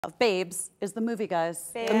of Babes is the movie, guys.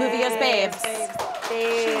 Babes. The movie is Babes. Babes.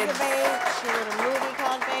 She's a babe. She wrote a movie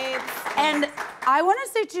called Babes. And I want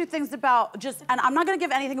to say two things about just, and I'm not going to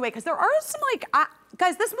give anything away because there are some like,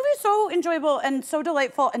 guys, this movie is so enjoyable and so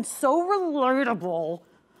delightful and so relatable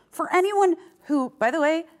for anyone who, by the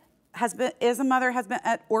way, is a mother, has been,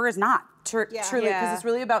 or is not, truly, because it's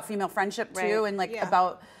really about female friendship too, and like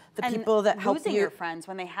about the people that help you. Losing your friends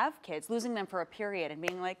when they have kids, losing them for a period and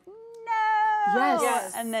being like, no.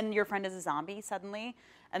 Yes. And then your friend is a zombie suddenly.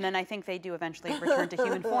 And then I think they do eventually return to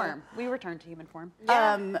human form. We return to human form.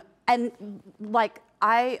 Yeah. And like,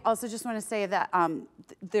 I also just want to say that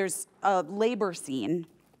there's a labor scene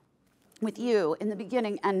with you in the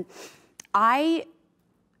beginning, and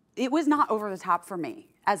it was not over the top for me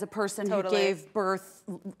as a person who gave birth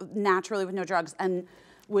naturally with no drugs and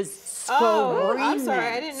was screaming. Oh, I'm sorry,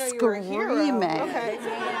 I didn't know you were a hero. Okay.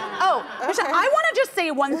 Oh, Michelle, I want to just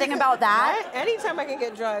say one thing about that. Anytime I can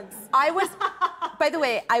get drugs. By the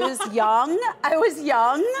way, I was young.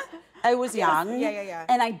 Yeah.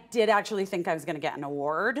 And I did actually think I was going to get an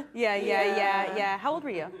award. Yeah. How old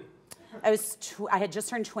were you? I had just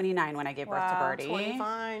turned 29 when I gave birth to Birdie.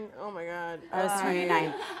 29. Oh my God. I was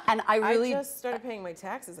 29, and I just started paying my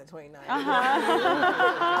taxes at 29.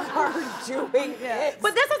 Doing it.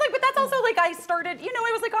 But that's also like I started. You know,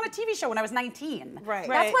 I was like on a TV show when I was 19. Right.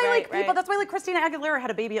 That's why That's why like Christina Aguilera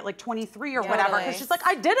had a baby at like 23 or whatever, because she's like,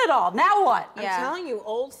 I did it all. Now what? I'm telling you,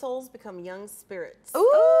 old souls become young spirits.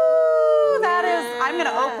 Ooh, that is. I'm gonna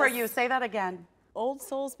Oprah you. Say that again. Old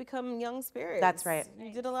souls become young spirits. That's right.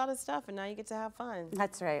 You did a lot of stuff, and now you get to have fun.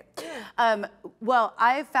 That's right. Well,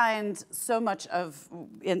 I find so much of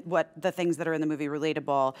the things that are in the movie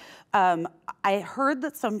relatable. I heard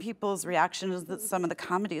that some people's reaction is that some of the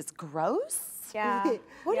comedy is gross. Yeah.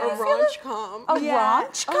 What do you feel? Raunch-com. A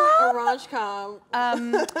raunch-com? A raunch-com.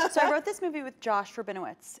 So I wrote this movie with Josh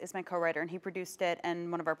Rabinowitz, is my co-writer, and he produced it.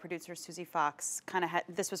 And one of our producers, Susie Fox, kind of had,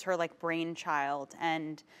 this was her like brainchild.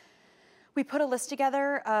 And we put a list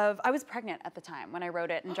together of, I was pregnant at the time when I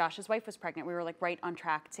wrote it, and Josh's wife was pregnant. We were like right on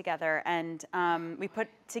track together. And we put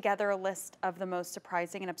together a list of the most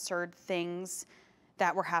surprising and absurd things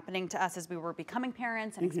that were happening to us as we were becoming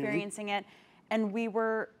parents and experiencing it. And we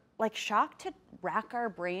were like shocked to rack our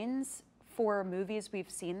brains for movies we've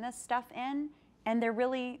seen this stuff in, and there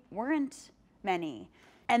really weren't many.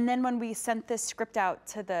 And then when we sent this script out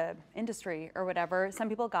to the industry or whatever, some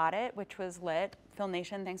people got it, which was lit. Film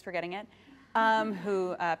Nation, thanks for getting it.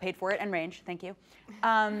 Who paid for it, and Range, thank you.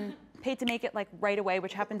 Paid to make it like right away,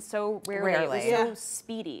 which happens so rarely. It was so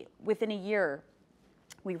speedy. Within a year,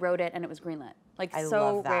 we wrote it and it was greenlit. Like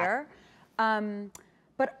so rare.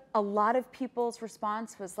 But a lot of people's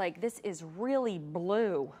response was like, this is really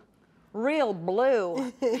blue. Real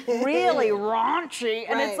blue, really raunchy.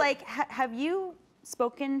 And it's like, have you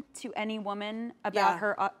spoken to any woman about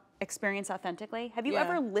her experience authentically? Have you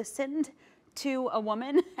ever listened to a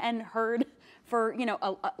woman and heard for, you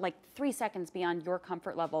know, like 3 seconds beyond your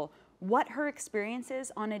comfort level what her experience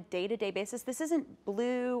is on a day-to-day basis? This isn't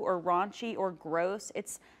blue or raunchy or gross.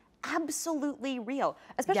 It's absolutely real,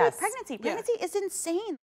 especially with pregnancy. Pregnancy is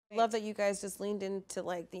insane. I love that you guys just leaned into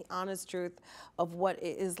like the honest truth of what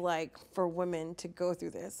it is like for women to go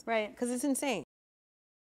through this. Right. Because it's insane.